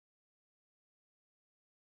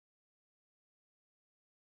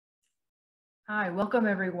Hi, welcome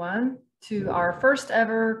everyone to our first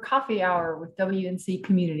ever coffee hour with WNC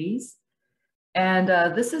Communities. And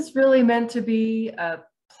this is really meant to be a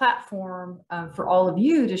platform for all of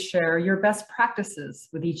you to share your best practices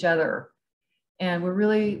with each other. And we're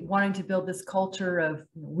really wanting to build this culture of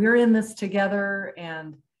we're in this together,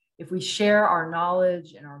 and if we share our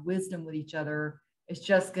knowledge and our wisdom with each other, it's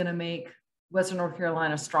just going to make Western North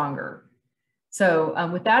Carolina stronger. So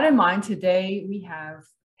with that in mind, today we have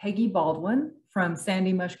Peggy Baldwin from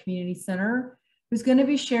Sandy Mush Community Center, who's going to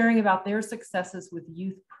be sharing about their successes with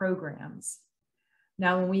youth programs.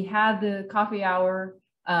 Now, when we had the coffee hour,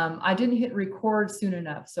 I didn't hit record soon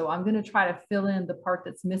enough, so I'm going to try to fill in the part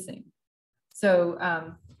that's missing. So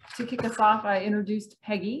to kick us off, I introduced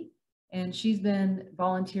Peggy, and she's been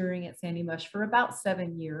volunteering at Sandy Mush for about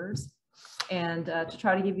 7 years. And to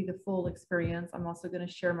try to give you the full experience, I'm also going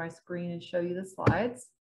to share my screen and show you the slides.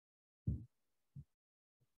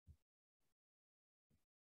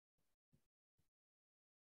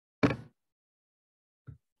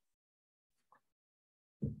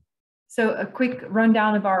 So a quick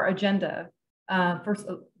rundown of our agenda. First,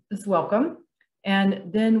 just welcome.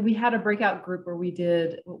 And then we had a breakout group where we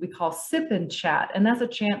did what we call sip and chat. And that's a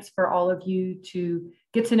chance for all of you to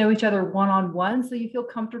get to know each other one-on-one, so you feel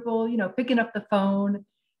comfortable, picking up the phone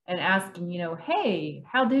and asking, hey,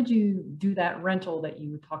 how did you do that rental that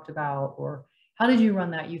you talked about? Or how did you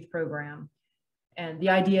run that youth program? And the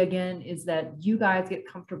idea again is that you guys get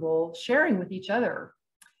comfortable sharing with each other.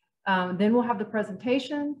 Then we'll have the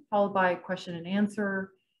presentation followed by question and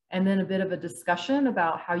answer, and then a bit of a discussion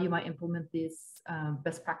about how you might implement this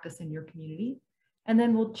best practice in your community. And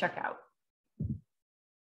then we'll check out.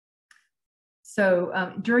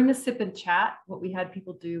 So during the sip and chat, what we had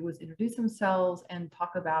people do was introduce themselves and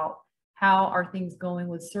talk about how are things going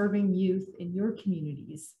with serving youth in your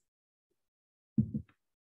communities.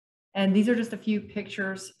 And these are just a few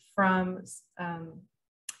pictures from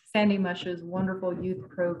Sandy Mush's wonderful youth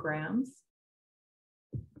programs.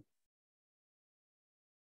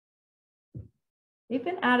 They've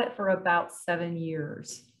been at it for about 7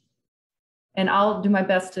 years. And I'll do my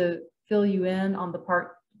best to fill you in on the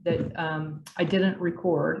part that I didn't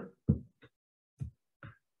record.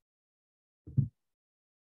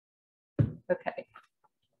 Okay.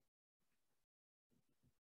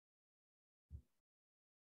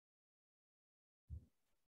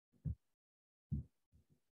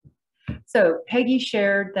 So Peggy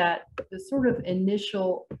shared that the sort of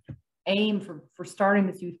initial aim for starting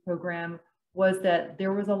this youth program was that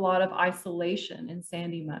there was a lot of isolation in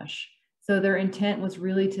Sandy Mush. So their intent was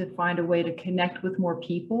really to find a way to connect with more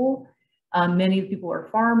people. Many of the people are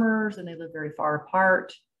farmers and they live very far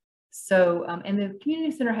apart. So, and the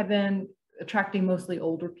community center had been attracting mostly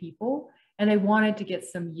older people, and they wanted to get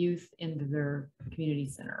some youth into their community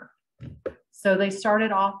center. So they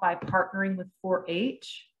started off by partnering with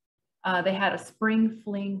 4-H. They had a spring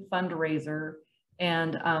fling fundraiser,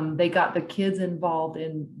 and they got the kids involved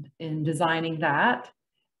in designing that.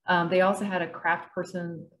 They also had a craft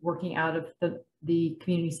person working out of the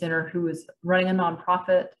community center who was running a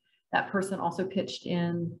nonprofit. That person also pitched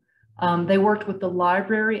in. They worked with the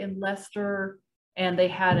library in Leicester, and they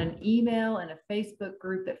had an email and a Facebook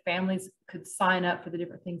group that families could sign up for the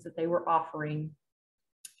different things that they were offering.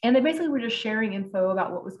 And they basically were just sharing info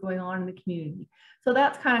about what was going on in the community. So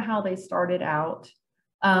that's kind of how they started out.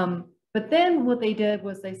 But then what they did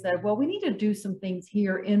was they said, well, we need to do some things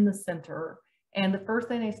here in the center. And the first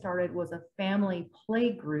thing they started was a family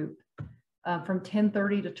play group from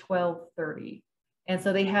 10:30 to 12:30. And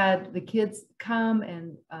so they had the kids come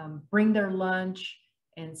and bring their lunch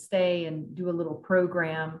and stay and do a little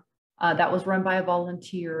program that was run by a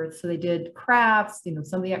volunteer. So they did crafts,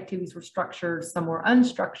 some of the activities were structured, some were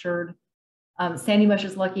unstructured. Sandy Mush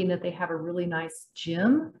is lucky in that they have a really nice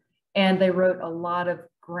gym, and they wrote a lot of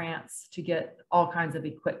grants to get all kinds of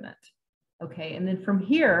equipment. Okay, and then from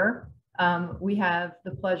here, we have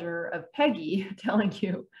the pleasure of Peggy telling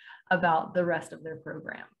you about the rest of their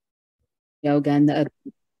program. Yoga, and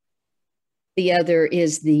the other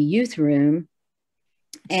is the youth room.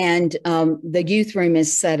 And the youth room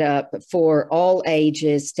is set up for all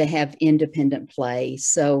ages to have independent play.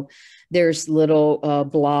 So there's little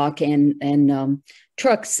block and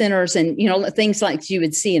truck centers and, things like you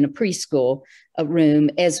would see in a preschool room,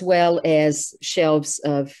 as well as shelves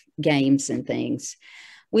of games and things.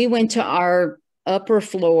 We went to our upper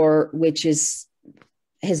floor, which has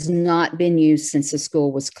not been used since the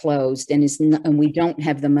school was closed, and we don't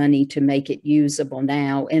have the money to make it usable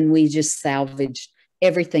now. And we just salvaged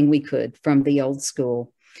everything we could from the old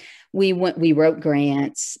school. we wrote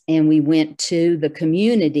grants, and we went to the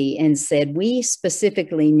community and said, we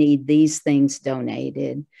specifically need these things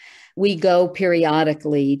donated. We go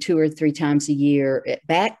periodically 2 or 3 times a year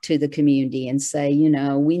back to the community and say, you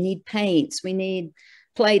know, we need paints, we need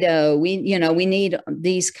Play-Doh, we need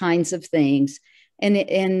these kinds of things.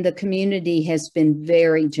 And the community has been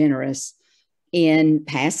very generous in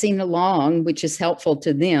passing along, which is helpful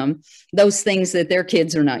to them, those things that their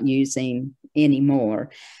kids are not using anymore.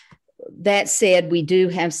 That said, we do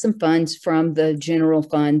have some funds from the general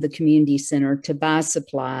fund, the community center, to buy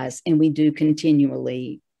supplies, and we do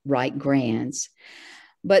continually write grants.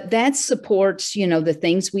 But that supports, you know, the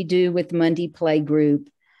things we do with Monday Play Group.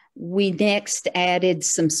 We next added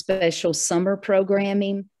some special summer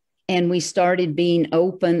programming, and we started being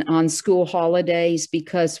open on school holidays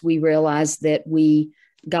because we realized that we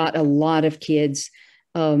got a lot of kids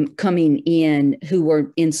coming in who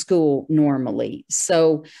were in school normally.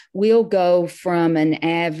 So we'll go from an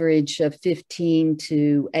average of 15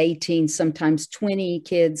 to 18, sometimes 20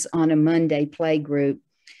 kids on a Monday play group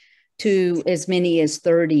to as many as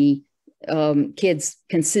 30 kids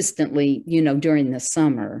consistently, you know, during the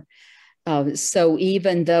summer. So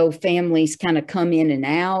even though families kind of come in and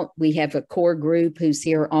out, we have a core group who's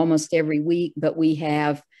here almost every week, but we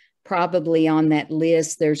have probably on that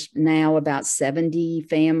list, there's now about 70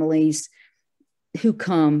 families who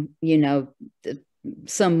come, you know,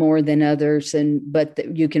 some more than others, but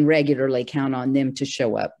you can regularly count on them to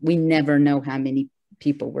show up. We never know how many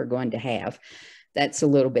people we're going to have. That's a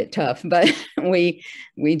little bit tough, but we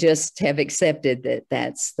just have accepted that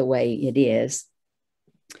that's the way it is.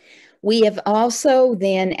 We have also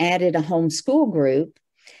then added a homeschool group.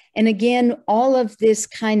 And again, all of this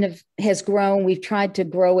kind of has grown. We've tried to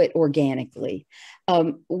grow it organically.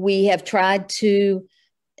 We have tried to,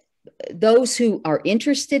 those who are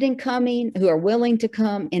interested in coming, who are willing to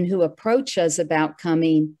come, and who approach us about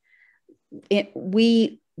coming,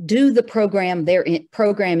 we do the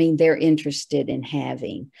programming they're interested in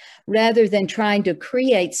having, rather than trying to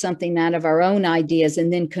create something out of our own ideas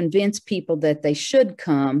and then convince people that they should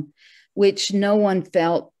come, which no one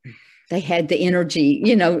felt they had the energy,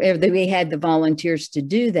 you know, we had the volunteers to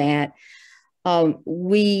do that.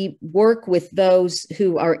 We work with those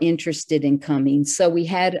who are interested in coming. So we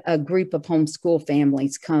had a group of homeschool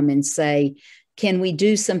families come and say, can we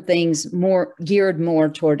do some things more geared more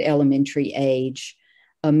toward elementary age,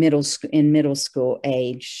 middle school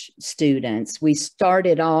age students? We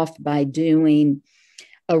started off by doing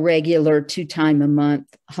a regular 2 times a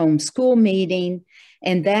month homeschool meeting,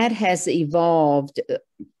 and that has evolved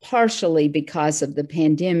partially because of the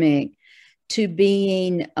pandemic to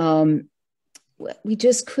being, we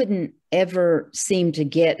just couldn't ever seem to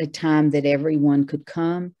get a time that everyone could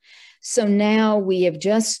come. So now we have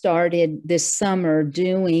just started this summer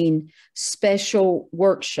doing special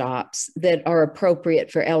workshops that are appropriate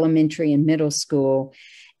for elementary and middle school.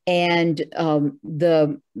 And then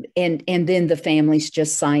the families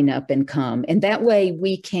just sign up and come. And that way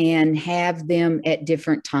we can have them at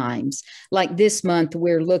different times. Like this month,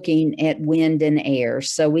 we're looking at wind and air.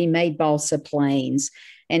 So we made balsa planes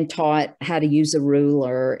and taught how to use a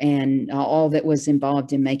ruler and all that was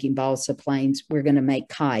involved in making balsa planes. We're going to make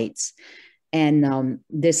kites. And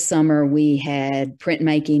this summer we had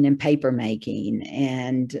printmaking and paper making.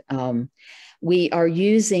 And we are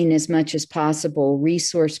using as much as possible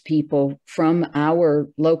resource people from our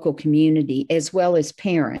local community, as well as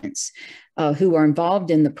parents who are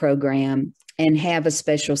involved in the program and have a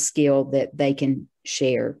special skill that they can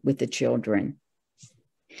share with the children.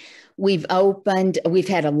 We've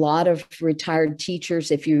had a lot of retired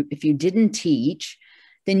teachers. If you didn't teach,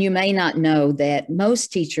 then you may not know that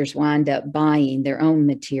most teachers wind up buying their own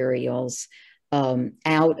materials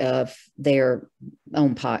out of their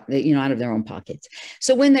own pockets.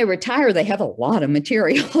 So when they retire, they have a lot of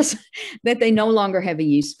materials that they no longer have a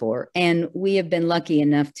use for. And we have been lucky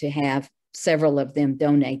enough to have several of them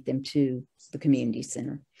donate them to the community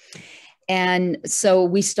center. And so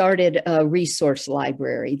we started a resource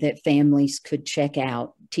library that families could check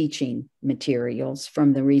out teaching materials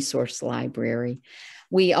from the resource library.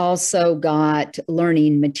 We also got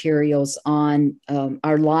learning materials on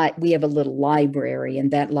we have a little library,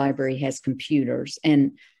 and that library has computers.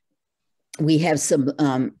 And we have some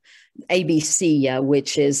ABC,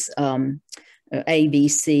 which is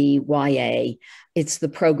ABCYA. It's the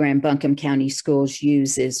program Buncombe County Schools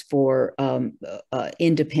uses for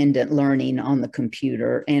independent learning on the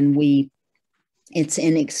computer. And it's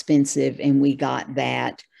inexpensive, and we got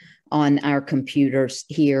that on our computers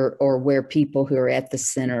here, or where people who are at the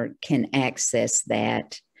center can access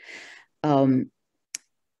that.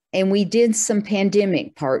 And we did some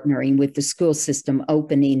pandemic partnering with the school system,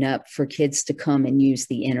 opening up for kids to come and use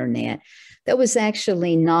the internet. That was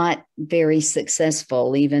actually not very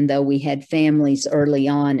successful, even though we had families early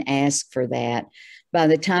on ask for that. By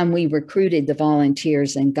the time we recruited the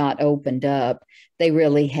volunteers and got opened up, they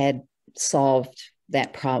really had solved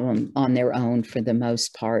that problem on their own for the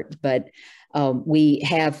most part. But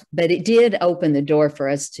it did open the door for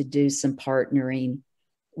us to do some partnering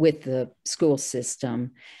with the school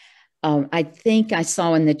system. I think I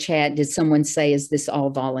saw in the chat, did someone say, is this all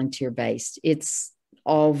volunteer based? It's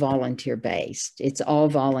all volunteer based. It's all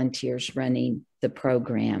volunteers running the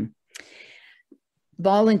program.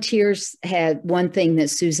 Volunteers had one thing that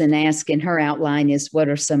Susan asked in her outline is, what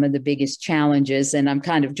are some of the biggest challenges? And I'm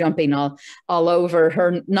kind of jumping all over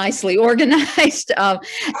her nicely organized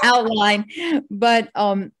outline. But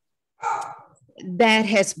that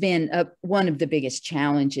has been one of the biggest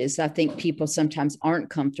challenges. I think people sometimes aren't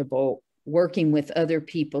comfortable working with other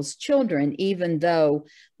people's children, even though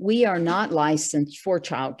we are not licensed for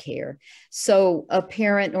childcare. So a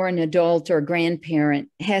parent or an adult or a grandparent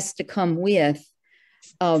has to come with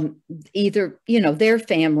either, their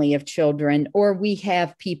family of children, or we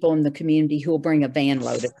have people in the community who will bring a van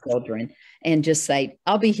load of children and just say,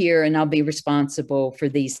 I'll be here and I'll be responsible for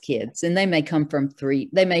these kids. And they may come from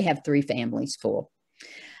they may have 3 families full.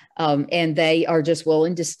 And they are just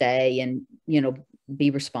willing to stay and, be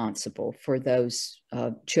responsible for those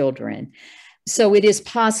children. So it is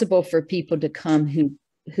possible for people to come who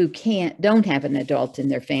don't have an adult in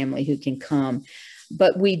their family who can come,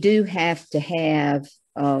 but we do have to have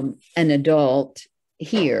an adult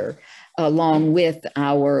here along with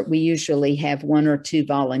we usually have 1 or 2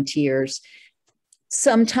 volunteers.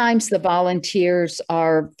 Sometimes the volunteers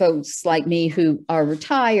are folks like me who are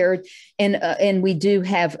retired, and we do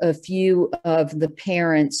have a few of the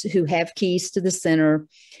parents who have keys to the center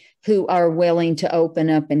who are willing to open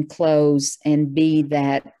up and close and be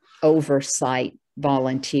that oversight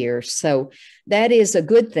volunteer. So that is a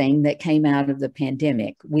good thing that came out of the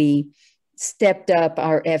pandemic. We stepped up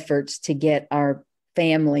our efforts to get our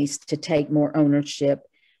families to take more ownership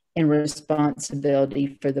and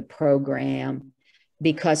responsibility for the program,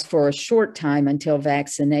 because for a short time until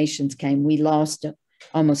vaccinations came, we lost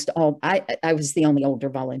almost all. I was the only older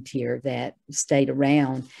volunteer that stayed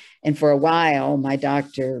around. And for a while, my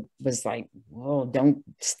doctor was like, well, don't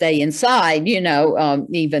stay inside,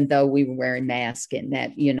 even though we were wearing masks and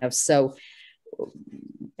that, so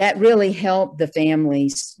that really helped the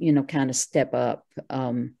families, kind of step up.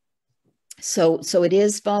 So it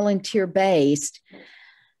is volunteer based.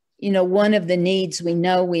 One of the needs we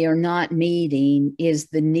know we are not meeting is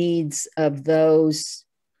the needs of those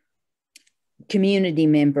community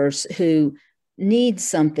members who need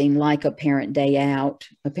something like a parent day out,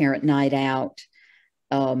 a parent night out,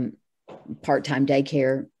 part-time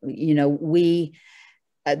daycare.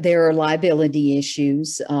 There are liability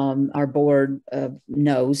issues. Our board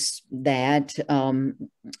knows that, and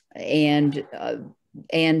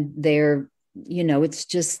they're, it's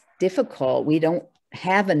just difficult. We don't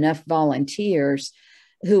have enough volunteers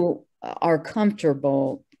who are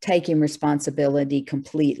comfortable taking responsibility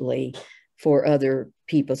completely for other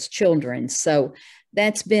people's children. So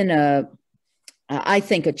that's been I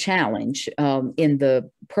think a challenge in the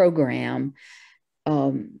program.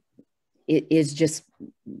 It is just,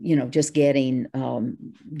 just getting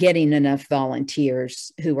enough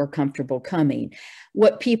volunteers who are comfortable coming.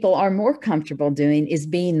 What people are more comfortable doing is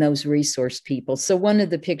being those resource people. So one of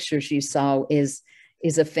the pictures you saw is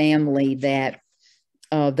a family that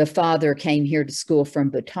the father came here to school from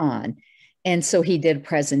Bhutan. And so he did a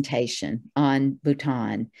presentation on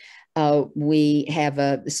Bhutan. We've had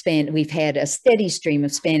a steady stream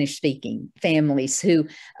of Spanish speaking families who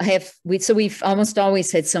we've almost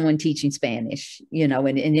always had someone teaching Spanish,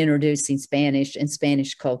 and introducing Spanish and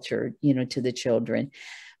Spanish culture, to the children.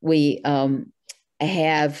 We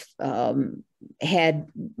have had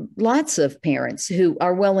lots of parents who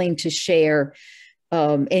are willing to share,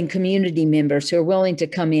 and community members who are willing to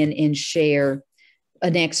come in and share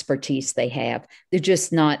an expertise they have. They're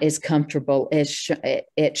just not as comfortable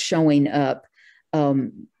at showing up,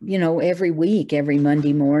 every week, every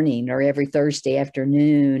Monday morning, or every Thursday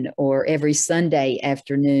afternoon, or every Sunday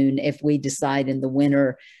afternoon, if we decide in the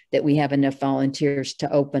winter that we have enough volunteers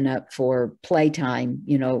to open up for playtime,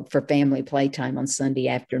 for family playtime on Sunday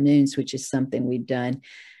afternoons, which is something we've done.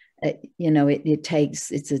 It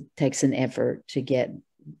takes an effort to get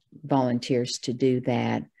volunteers to do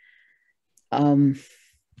that. I'm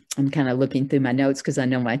kind of looking through my notes because I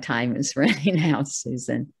know my time is running out,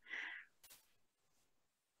 Susan.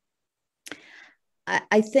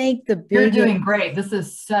 I think the You're biggest, doing great. This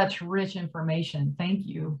is such rich information. Thank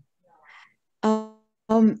you.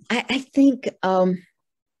 I think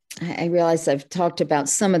I realize I've talked about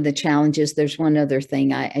some of the challenges. There's one other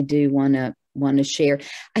thing I do want to share.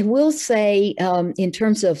 I will say, in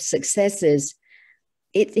terms of successes,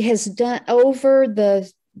 it has done over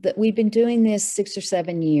the we've been doing this 6 or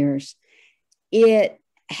 7 years. It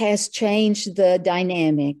has changed the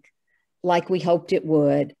dynamic, like we hoped it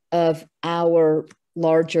would, of our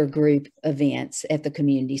larger group events at the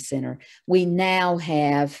community center. We now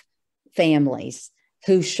have families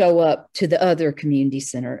who show up to the other community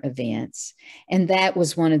center events. And that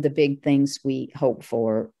was one of the big things we hoped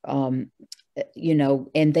for, you know,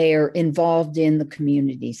 and they're involved in the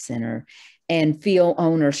community center and feel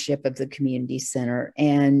ownership of the community center.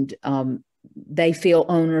 And they feel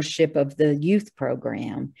ownership of the youth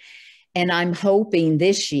program. And I'm hoping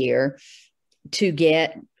this year to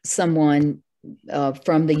get someone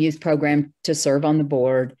from the youth program to serve on the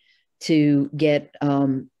board, to get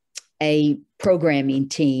a programming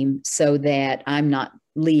team so that I'm not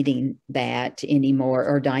leading that anymore,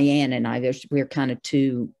 or Diane and I, we're kind of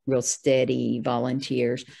two real steady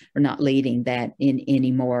volunteers. We're not leading that in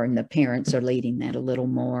anymore, and the parents are leading that a little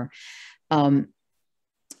more.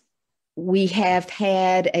 We have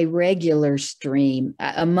had a regular stream.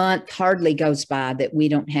 A month hardly goes by that we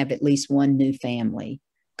don't have at least one new family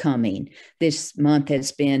coming. This month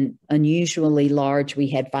has been unusually large. We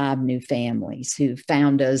had 5 new families who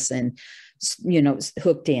found us and, you know,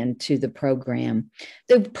 hooked into the program.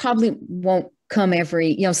 They probably won't come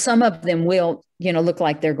every, you know, some of them will, you know, look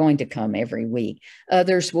like they're going to come every week.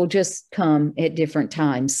 Others will just come at different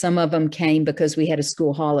times. Some of them came because we had a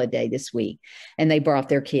school holiday this week and they brought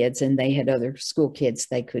their kids and they had other school kids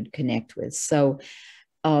they could connect with. So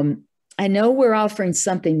I know we're offering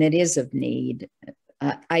something that is of need.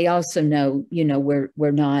 I also know, you know, we're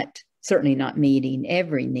certainly not meeting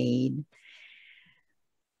every need.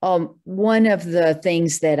 One of the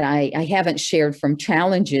things that I haven't shared from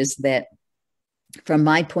challenges that, from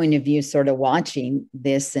my point of view, sort of watching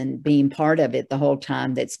this and being part of it the whole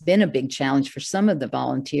time, that's been a big challenge for some of the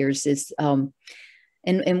volunteers is,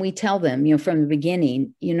 and we tell them, you know, from the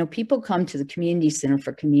beginning, you know, people come to the community center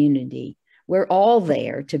for community. We're all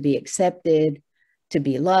there to be accepted, to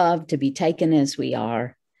be loved, to be taken as we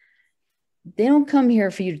are. They don't come here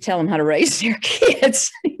for you to tell them how to raise their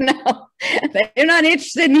kids. You know, they're not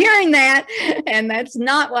interested in hearing that. And that's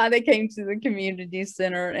not why they came to the community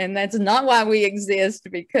center. And that's not why we exist,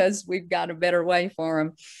 because we've got a better way for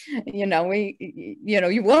them. You know,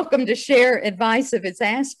 you're welcome to share advice if it's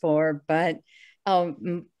asked for, but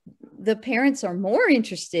the parents are more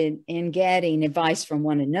interested in getting advice from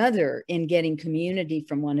one another, in getting community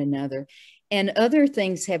from one another. And other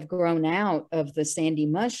things have grown out of the Sandy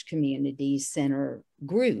Mush Community Center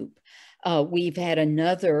group. We've had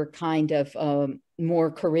another kind of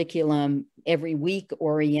more curriculum every week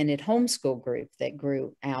oriented homeschool group that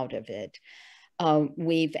grew out of it.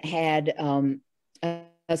 We've had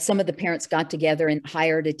some of the parents got together and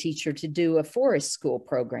hired a teacher to do a forest school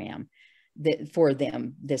program for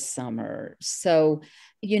them this summer. So,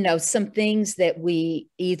 you know, some things that we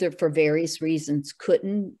either for various reasons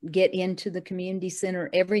couldn't get into the community center.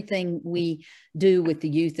 Everything we do with the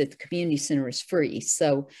youth at the community center is free.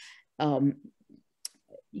 So,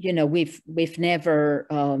 you know, we've never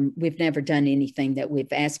done anything that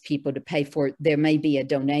we've asked people to pay for. There may be a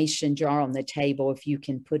donation jar on the table if you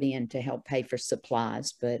can put in to help pay for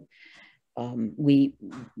supplies, but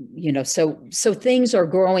you know, so things are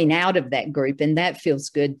growing out of that group, and that feels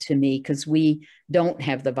good to me because we don't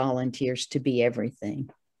have the volunteers to be everything.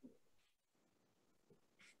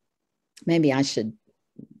 Maybe I should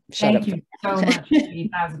shut up. Thank you so much, Peggy.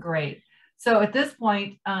 That was great. So at this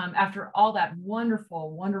point, after all that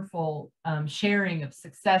wonderful sharing of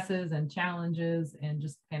successes and challenges and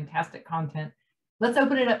just fantastic content, let's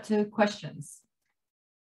open it up to questions.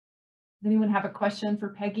 Does anyone have a question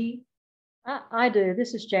for Peggy? I do.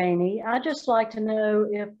 This is Janie. I'd just like to know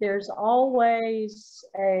if there's always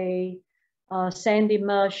a Sandy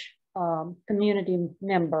Mush community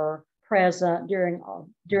member present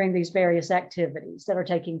during these various activities that are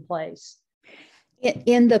taking place.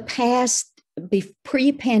 In the past,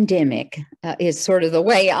 pre-pandemic is sort of the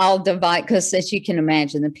way I'll divide, because as you can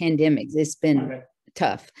imagine, the pandemic, it's been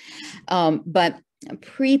tough. But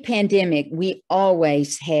pre-pandemic, we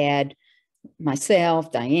always had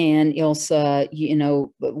myself, Diane, Ilsa, you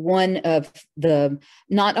know, one of the,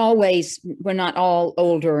 not always, we're not all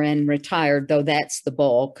older and retired, though that's the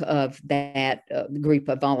bulk of that group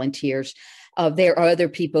of volunteers. There are other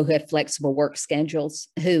people who have flexible work schedules,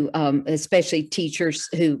 who, especially teachers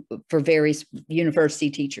who, for various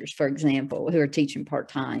university teachers, for example, who are teaching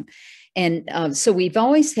part-time. And so we've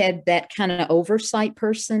always had that kind of oversight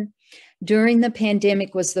person. During the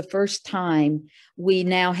pandemic was the first time. We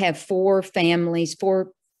now have 4 families,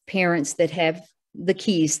 4 parents that have the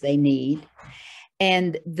keys they need.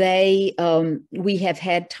 And they, we have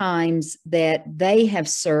had times that they have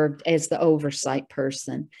served as the oversight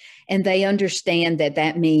person. And they understand that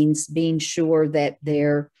that means being sure that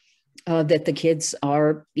they're, that the kids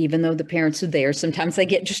are, even though the parents are there, sometimes they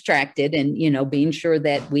get distracted, and, you know, being sure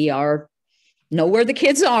that we are, know where the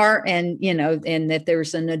kids are, and, you know, and that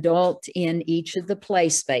there's an adult in each of the play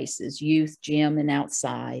spaces, youth, gym, and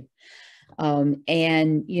outside.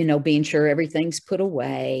 And, you know, being sure everything's put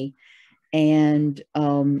away, and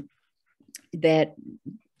that,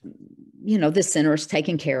 you know, the center is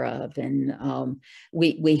taken care of. And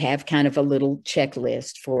we have kind of a little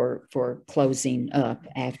checklist for closing up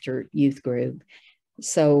after youth group.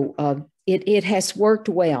 So it has worked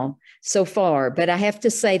well so far, but I have to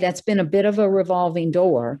say that's been a bit of a revolving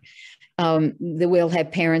door. We'll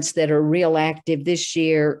have parents that are real active this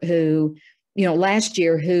year who, you know, last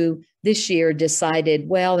year, who this year decided,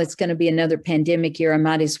 well, it's going to be another pandemic year, I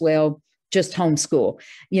might as well just homeschool,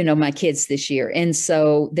 you know, my kids this year. And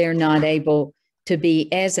so they're not able to be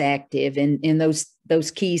as active, and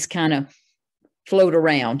those keys kind of float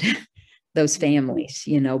around those families,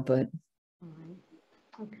 you know, but.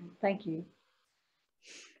 Okay, thank you.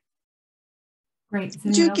 Great.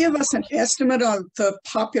 Could you give us an estimate of the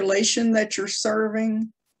population that you're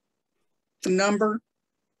serving, the number?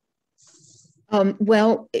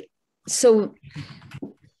 Well, so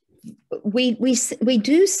we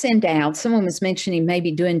do send out, someone was mentioning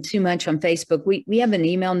maybe doing too much on Facebook. We have an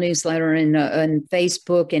email newsletter and on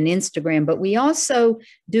Facebook and Instagram, but we also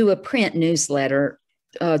do a print newsletter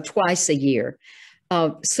twice a year.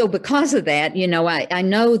 So because of that, you know, I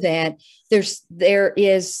know that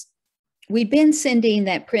we've been sending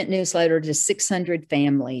that print newsletter to 600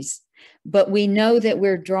 families, but we know that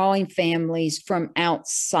we're drawing families from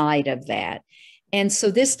outside of that. And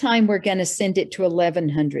so this time we're going to send it to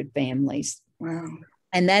 1,100 families. Wow.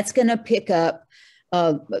 And that's going to pick up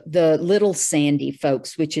the Little Sandy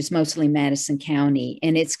folks, which is mostly Madison County.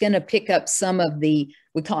 And it's going to pick up some of the,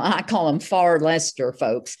 I call them far Leicester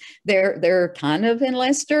folks. They're kind of in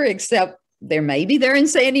Leicester, except they're in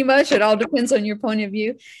Sandy Mush. It all depends on your point of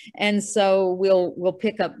view. And so we'll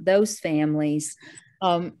pick up those families.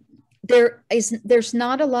 There's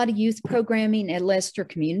not a lot of youth programming at Leicester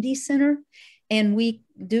Community Center. And we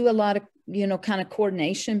do a lot of, you know, kind of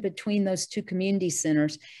coordination between those 2 community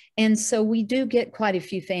centers. And so we do get quite a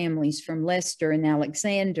few families from Leicester and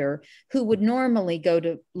Alexander who would normally go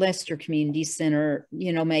to Leicester Community Center,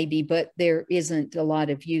 you know, maybe, but there isn't a lot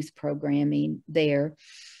of youth programming there.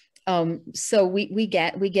 So we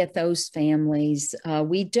get those families.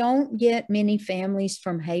 We don't get many families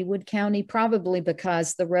from Haywood County, probably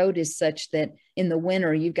because the road is such that in the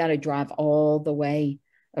winter, you've got to drive all the way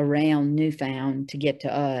around Newfound to get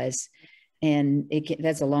to us. And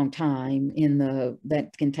that's a long time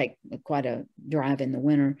that can take quite a drive in the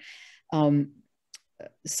winter.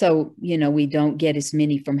 So, you know, we don't get as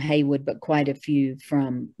many from Haywood, but quite a few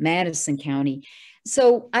from Madison County.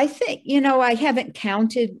 So I think, you know, I haven't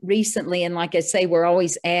counted recently. And like I say, we're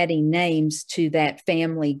always adding names to that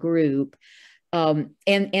family group. And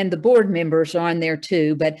the board members are on there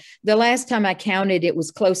too. But the last time I counted, it was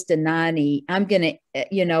close to 90. I'm going to,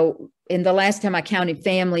 you know, in the last time I counted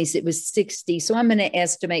families, it was 60. So I'm going to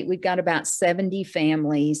estimate we've got about 70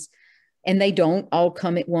 families, and they don't all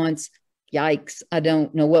come at once. Yikes. I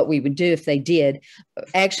don't know what we would do if they did.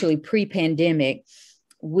 Actually, pre-pandemic,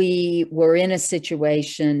 we were in a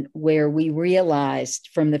situation where we realized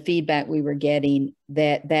from the feedback we were getting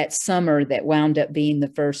that summer that wound up being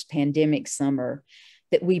the first pandemic summer,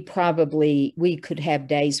 that we could have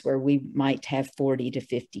days where we might have 40 to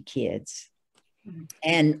 50 kids. Mm-hmm.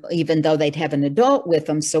 And even though they'd have an adult with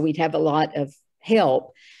them, so we'd have a lot of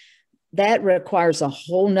help, that requires a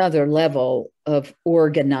whole nother level of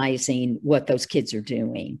organizing what those kids are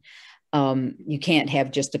doing. You can't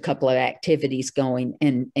have just a couple of activities going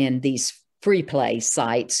and these free play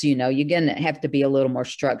sites, you know, you're going to have to be a little more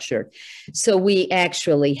structured. So we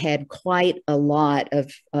actually had quite a lot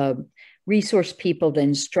of resource people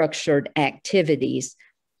and structured activities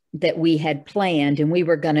that we had planned. And we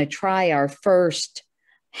were going to try our first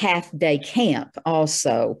half-day camp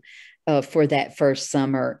also for that first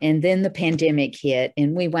summer. And then the pandemic hit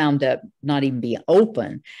and we wound up not even being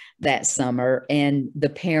open that summer. And the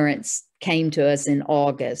parents came to us in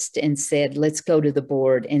August and said, let's go to the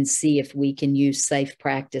board and see if we can use safe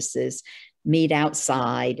practices, meet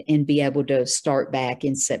outside, and be able to start back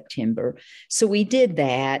in September. So we did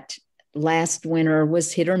that. Last winter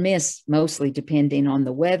was hit or miss, mostly depending on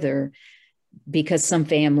the weather, because some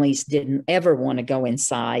families didn't ever want to go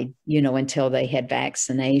inside, until they had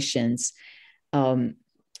vaccinations.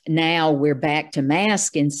 Now we're back to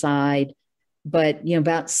mask inside, but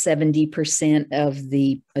about 70% of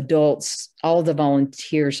the adults, all the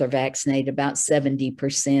volunteers are vaccinated. About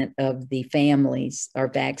 70% of the families are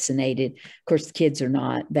vaccinated. Of course, the kids are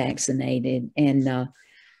not vaccinated. And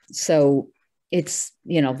so it's,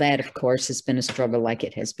 that of course has been a struggle like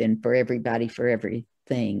it has been for everybody, for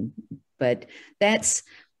everything. But that's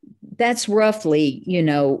roughly,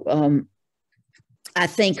 I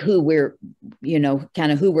think who we're,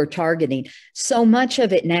 kind of who we're targeting. So much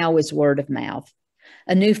of it now is word of mouth.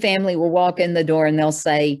 A new family will walk in the door and they'll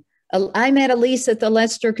say, I met Elise at the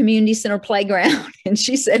Leicester Community Center playground and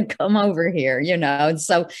she said, come over here, And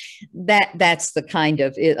so that's the kind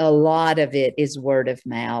of it, a lot of it is word of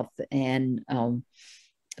mouth. And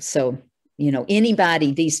so,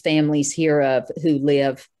 anybody these families hear of who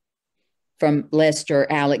live from Leicester,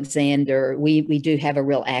 Alexander, we do have a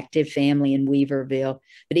real active family in Weaverville,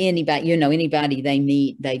 but anybody, anybody they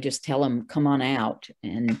meet, they just tell them, come on out.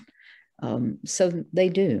 And so they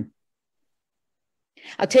do.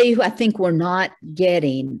 I'll tell you who I think we're not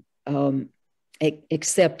getting,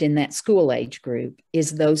 except in that school age group, is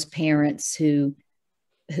those parents who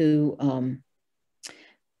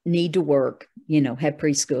need to work, have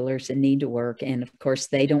preschoolers and need to work. And of course,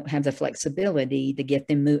 they don't have the flexibility to get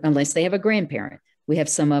them moved unless they have a grandparent. We have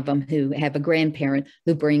some of them who have a grandparent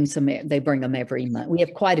who brings them, they bring them every month. We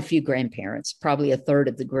have quite a few grandparents, probably a third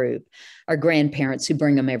of the group are grandparents who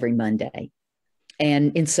bring them every Monday.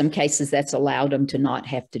 And in some cases, that's allowed them to not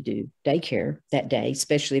have to do daycare that day,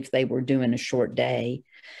 especially if they were doing a short day.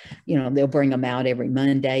 They'll bring them out every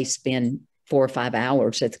Monday, spend 4 or 5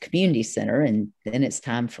 hours at the community center, and then it's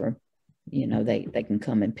time for, they can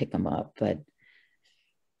come and pick them up. But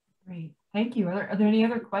great, thank you. Are there any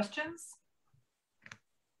other questions?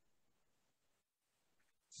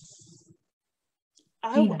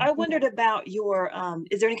 I wondered about your,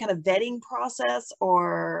 is there any kind of vetting process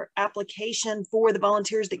or application for the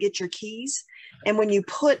volunteers that get your keys? And when you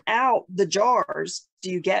put out the jars, do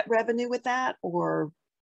you get revenue with that, or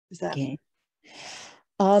is that? Okay.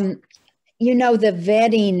 The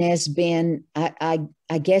vetting has been,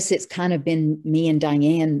 I guess it's kind of been me and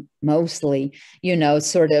Diane mostly,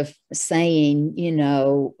 sort of saying,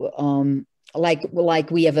 like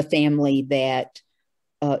we have a family that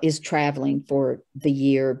is traveling for the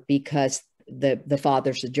year because the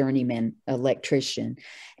father's a journeyman electrician.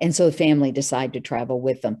 And so the family decided to travel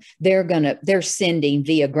with them. They're sending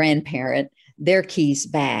via grandparent their keys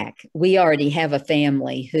back. We already have a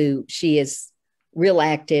family who she is real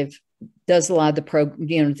active, does a lot of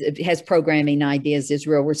the has programming ideas, is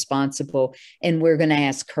real responsible. And we're going to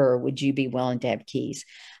ask her, would you be willing to have keys?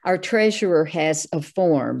 Our treasurer has a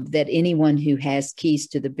form that anyone who has keys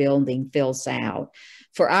to the building fills out.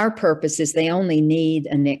 For our purposes, they only need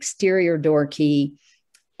an exterior door key,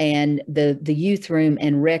 and the youth room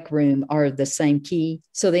and rec room are the same key.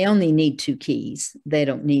 So they only need 2 keys. They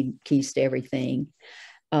don't need keys to everything.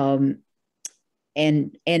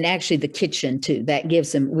 And actually the kitchen too, that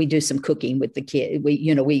gives them, we do some cooking with the kid.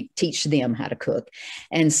 We teach them how to cook.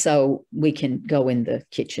 And so we can go in the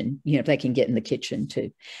kitchen, they can get in the kitchen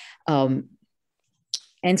too.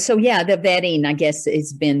 And so, yeah, the vetting, I guess,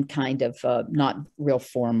 has been kind of not real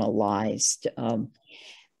formalized. When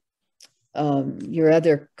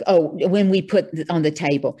we put on the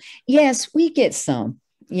table, yes, we get some,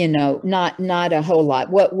 not a whole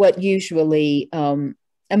lot. What usually,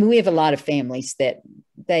 we have a lot of families that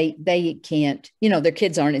they can't, their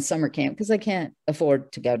kids aren't in summer camp because they can't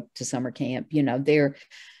afford to go to summer camp. They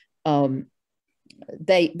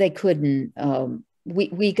couldn't.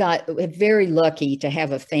 We got very lucky to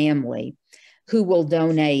have a family who will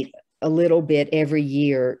donate a little bit every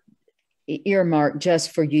year, earmarked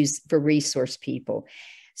just for use for resource people.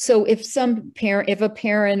 So if a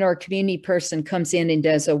parent or a community person comes in and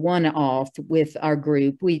does a one-off with our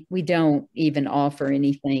group, we don't even offer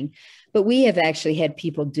anything. But we have actually had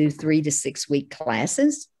people do 3 to 6 week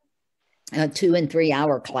classes, 2 and 3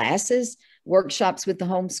 hour classes, workshops with the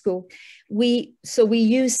homeschool. So we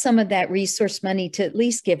use some of that resource money to at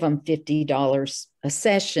least give them $50 a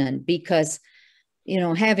session, because,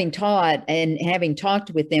 having taught and having talked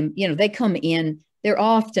with them, they come in they're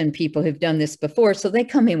often people who've done this before. So they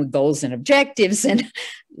come in with goals and objectives, and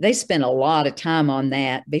they spend a lot of time on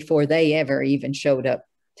that before they ever even showed up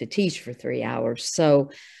to teach for 3 hours.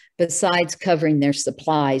 So besides covering their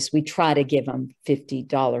supplies, we try to give them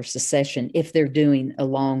 $50 a session if they're doing a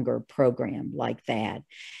longer program like that.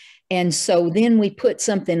 And so then we put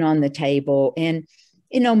something on the table, and,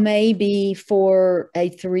 you know, maybe for a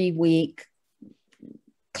 3-week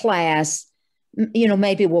class, you know,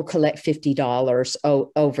 maybe we'll collect $50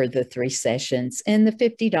 over the 3 sessions. And the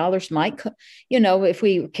 $50 might, you know, if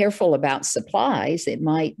we're careful about supplies, it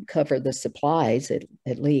might cover the supplies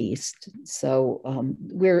at least. So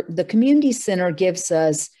the community center gives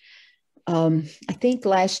us, I think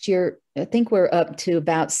last year, I think we're up to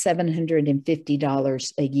about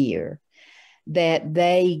 $750 a year that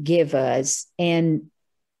they give us. And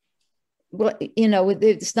well, you know,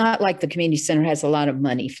 it's not like the community center has a lot of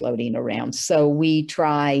money floating around. So we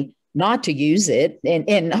try not to use it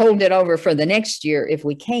and hold it over for the next year if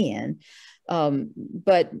we can.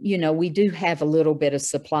 But, you know, we do have a little bit of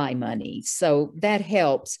supply money. So that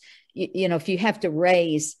helps. You know, if you have to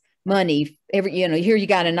raise money you know, here you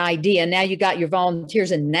got an idea, now you got your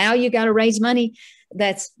volunteers, and now you got to raise money,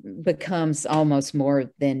 that's becomes almost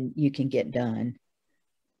more than you can get done.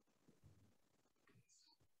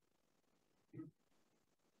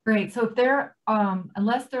 Great. So if there,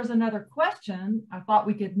 unless there's another question, I thought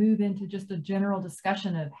we could move into just a general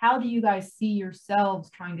discussion of how do you guys see yourselves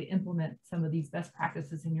trying to implement some of these best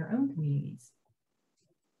practices in your own communities?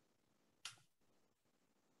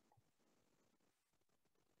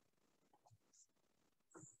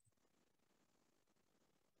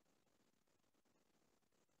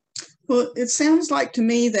 Well, it sounds like to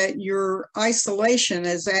me that your isolation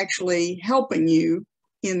is actually helping you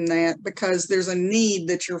in that, because there's a need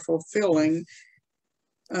that you're fulfilling.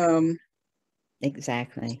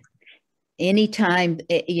 Exactly. Anytime,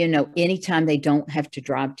 you know, anytime they don't have to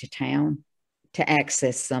drive to town to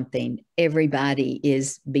access something, everybody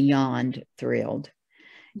is beyond thrilled,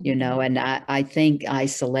 you know, and I think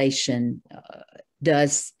isolation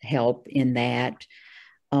does help in that.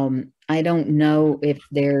 I don't know if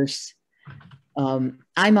there's,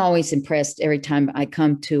 I'm always impressed every time I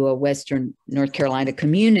come to a Western North Carolina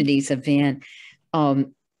Communities event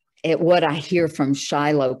at what I hear from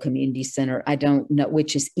Shiloh Community Center. I don't know,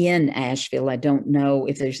 which is in Asheville. I don't know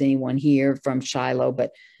if there's anyone here from Shiloh,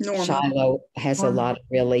 but Shiloh has a lot of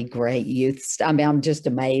really great youth. I mean, I'm just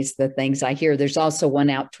amazed the things I hear. There's also one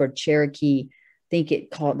out toward Cherokee. I think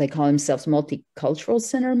they call themselves Multicultural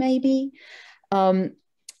Center, maybe. And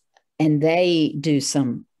they do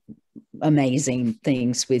some amazing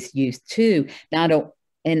things with youth too. Now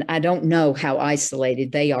I don't know how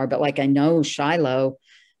isolated they are, but like I know Shiloh,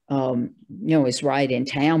 you know, is right in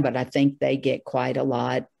town, but I think they get quite a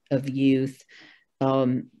lot of youth.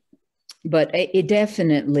 But it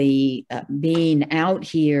definitely being out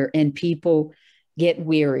here, and people get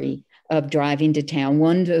weary of driving to town.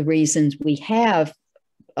 One of the reasons we have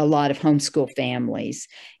a lot of homeschool families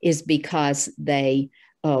is because they,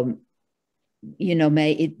 you know,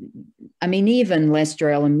 I mean, even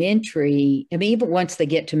Lester Elementary, I mean, even once they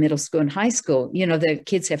get to middle school and high school, you know, the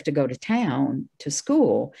kids have to go to town to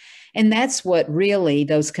school. And that's what really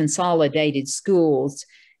those consolidated schools,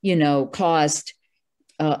 you know, caused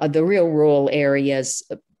the real rural areas,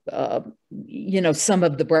 you know, some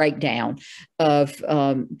of the breakdown of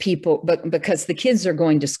people, but because the kids are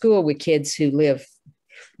going to school with kids who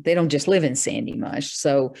they don't just live in Sandy Mush.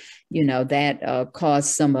 So, you know, that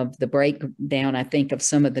caused some of the breakdown, I think, of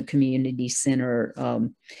some of the community center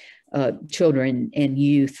children and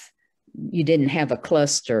youth. You didn't have a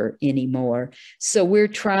cluster anymore. So we're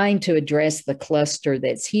trying to address the cluster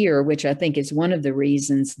that's here, which I think is one of the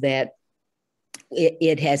reasons that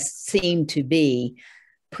it has seemed to be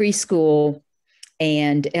preschool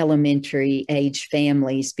and elementary age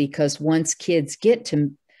families, because once kids get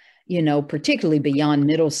to, you know, particularly beyond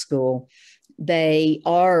middle school, they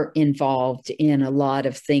are involved in a lot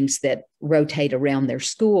of things that rotate around their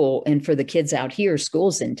school. And for the kids out here,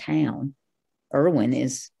 school's in town. Irwin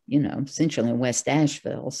is, you know, essentially in West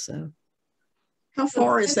Asheville. So how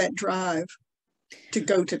far is that drive to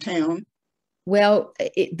go to town? Well,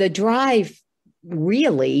 the drive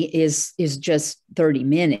really is just 30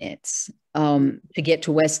 minutes. To get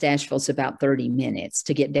to West Asheville is about 30 minutes.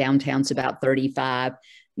 To get downtown's about 35.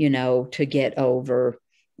 You know, to get over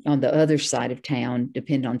on the other side of town,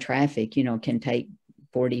 depending on traffic, you know, can take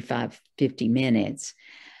 45, 50 minutes.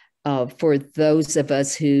 For those of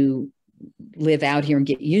us who live out here and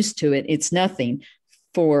get used to it, it's nothing.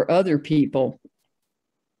 For other people,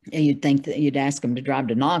 you'd think that you'd ask them to drive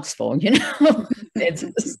to Knoxville, you know.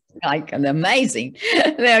 like amazing.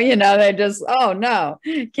 You know, they just, oh no,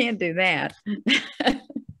 can't do that.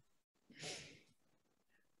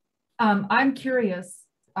 I'm curious.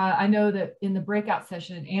 I know that in the breakout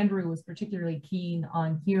session, Andrew was particularly keen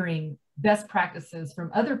on hearing best practices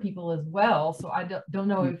from other people as well. So I don't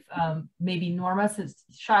know if maybe Norma, since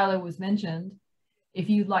Shiloh was mentioned, if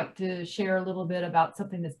you'd like to share a little bit about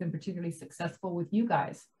something that's been particularly successful with you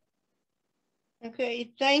guys.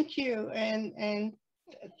 Okay, thank you. And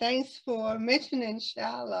thanks for mentioning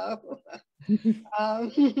Shiloh.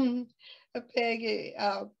 Peggy,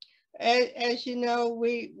 as you know,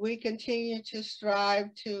 we continue to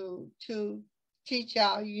strive to teach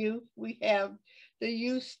our youth. We have the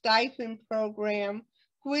youth stipend program,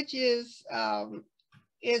 which is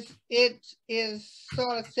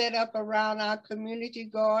sort of set up around our community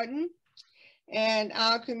garden. And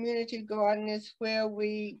our community garden is where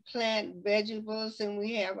we plant vegetables, and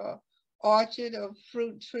we have a orchard of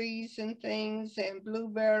fruit trees and things, and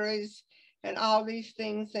blueberries and all these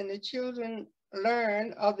things. And the children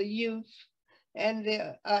learn, or the youth and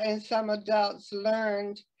some adults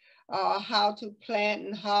learned how to plant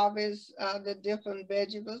and harvest the different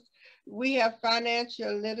vegetables. We have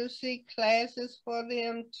financial literacy classes for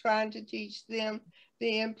them, trying to teach them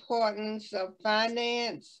the importance of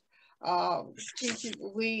finance.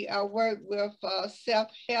 We work with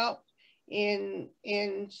self-help in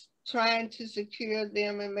trying to secure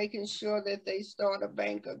them and making sure that they start a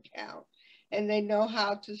bank account and they know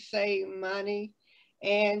how to save money.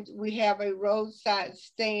 And we have a roadside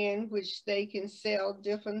stand which they can sell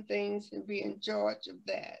different things and be in charge of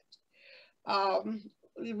that.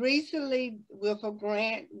 Recently, with a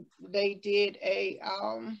grant, they did a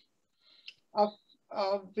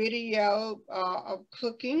video of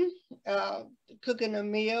cooking a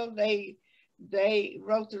meal. They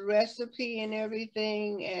wrote the recipe and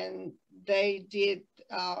everything, and they did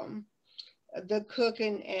the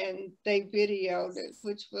cooking, and they videoed it,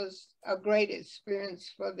 which was a great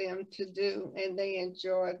experience for them to do, and they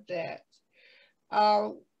enjoyed that.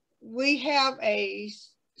 We have a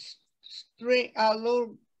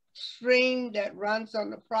little stream that runs on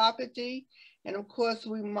the property, and of course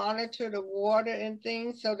we monitor the water and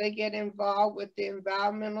things, so they get involved with the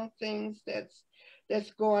environmental things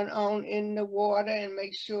that's going on in the water and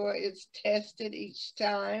make sure it's tested each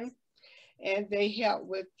time, and they help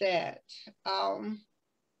with that. Oh,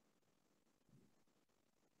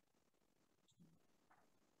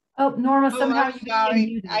 Norma, somehow I'm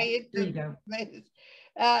sorry. There you go.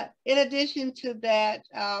 In addition to that,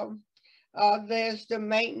 there's the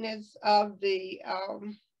maintenance of the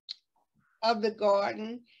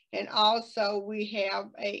garden, and also we have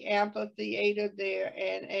a amphitheater there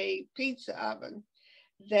and a pizza oven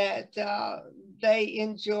that they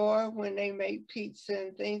enjoy when they make pizza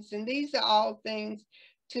and things. And these are all things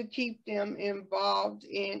to keep them involved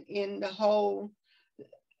in the whole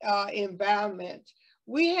environment.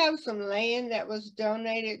 We have some land that was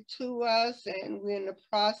donated to us, and we're in the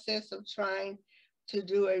process of trying to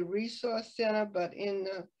do a resource center, but in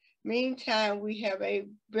the meantime, we have a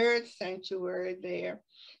bird sanctuary there.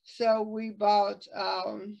 So we bought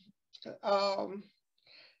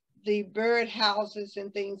the bird houses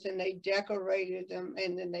and things, and they decorated them,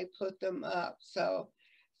 and then they put them up. So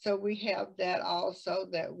we have that also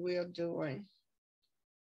that we're doing.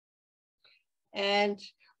 And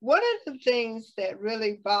one of the things that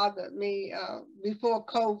really bothered me before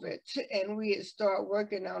COVID, and we had started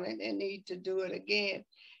working on it and need to do it again,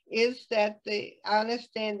 is that I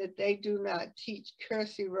understand that they do not teach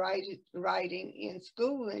cursive writing in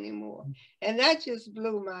school anymore. And that just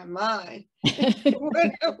blew my mind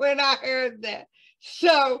when I heard that.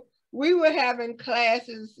 So we were having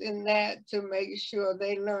classes in that to make sure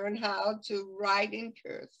they learn how to write in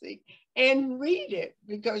cursive and read it,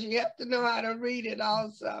 because you have to know how to read it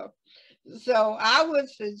also. So I would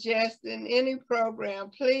suggest in any program,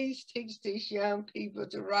 please teach these young people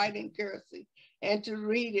to write in cursive and to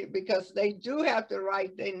read it, because they do have to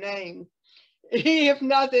write their name, if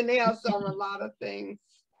nothing else, on a lot of things.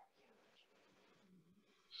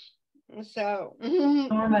 So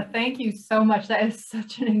Norma, thank you so much. That is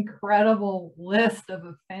such an incredible list of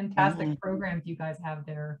fantastic programs you guys have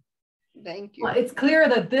there. Thank you. Well, it's clear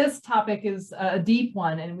that this topic is a deep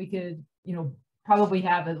one, and we could, probably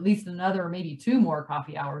have at least another or maybe 2 more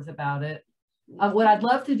coffee hours about it. What I'd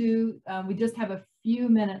love to do, we just have a few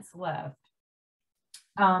minutes left,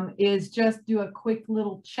 is just do a quick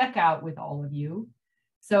little checkout with all of you.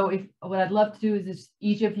 So what I'd love to do is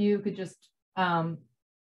each of you could just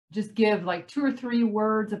give like 2 or 3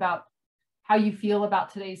 words about how you feel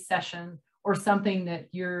about today's session, or something that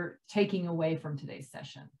you're taking away from today's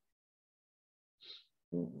session.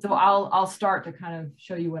 So I'll start to kind of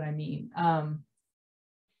show you what I mean.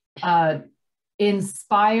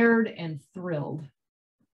 Inspired and thrilled.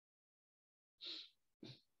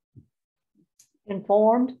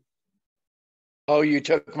 Informed. Oh, you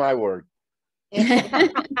took my word.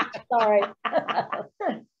 Sorry.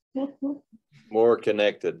 More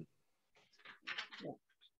connected.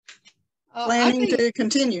 Planning to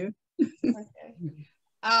continue. Okay.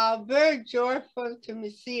 Very joyful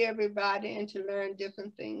to see everybody and to learn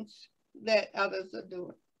different things that others are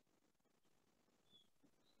doing.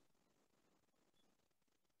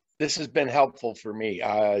 This has been helpful for me.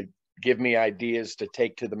 Give me ideas to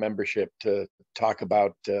take to the membership to talk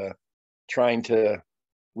about trying to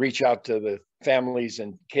reach out to the families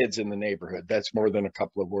and kids in the neighborhood. That's more than a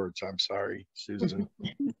couple of words. I'm sorry, Susan.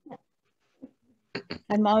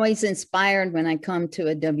 I'm always inspired when I come to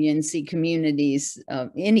a WNC Communities,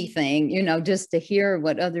 anything, you know, just to hear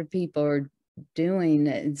what other people are doing.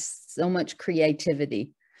 It's so much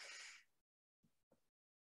creativity.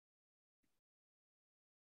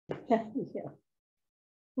 Yeah.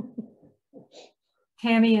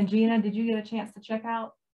 Tammy and Gina, did you get a chance to check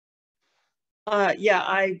out? Yeah,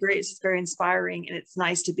 I agree. It's very inspiring, and it's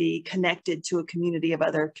nice to be connected to a community of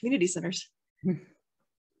other community centers.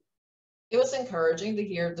 It was encouraging to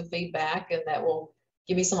hear the feedback, and that will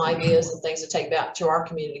give me some ideas and things to take back to our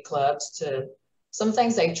community clubs, to some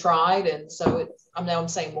things they've tried. And so I know I'm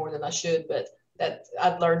saying more than I should, but that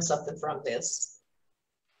I've learned something from this.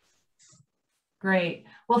 Great.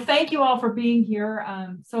 Well, thank you all for being here.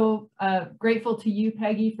 So grateful to you,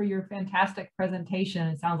 Peggy, for your fantastic presentation.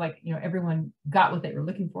 It sounds like, you know, everyone got what they were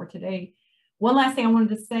looking for today. One last thing I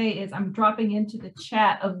wanted to say is I'm dropping into the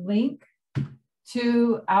chat a link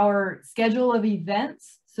to our schedule of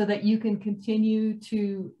events so that you can continue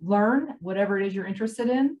to learn whatever it is you're interested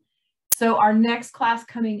in. So our next class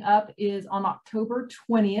coming up is on October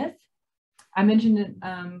 20th. I mentioned it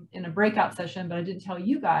in a breakout session, but I didn't tell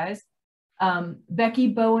you guys. Becky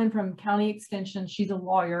Bowen from County Extension, she's a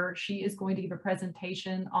lawyer. She is going to give a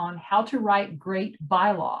presentation on how to write great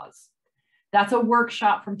bylaws. That's a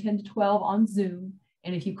workshop from 10 to 12 on Zoom.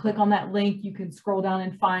 And if you click on that link, you can scroll down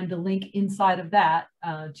and find the link inside of that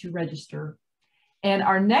to register. And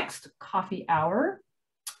our next coffee hour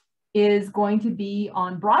is going to be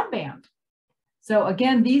on broadband. So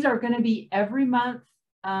again, these are going to be every month.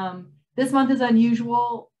 This month is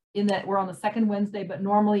unusual in that we're on the second Wednesday, but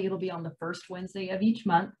normally it'll be on the first Wednesday of each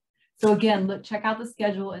month. So again, look, check out the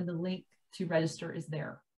schedule, and the link to register is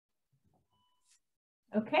there.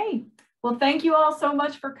 Okay. Well, thank you all so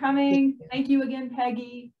much for coming. Thank you again,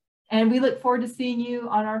 Peggy. And we look forward to seeing you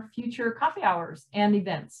on our future coffee hours and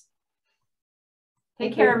events.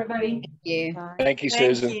 Take care, everybody. Thank you. Thank you,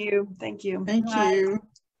 Susan. Thank you. Thank you. Thank you.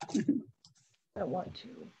 I want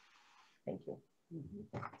to. Thank you.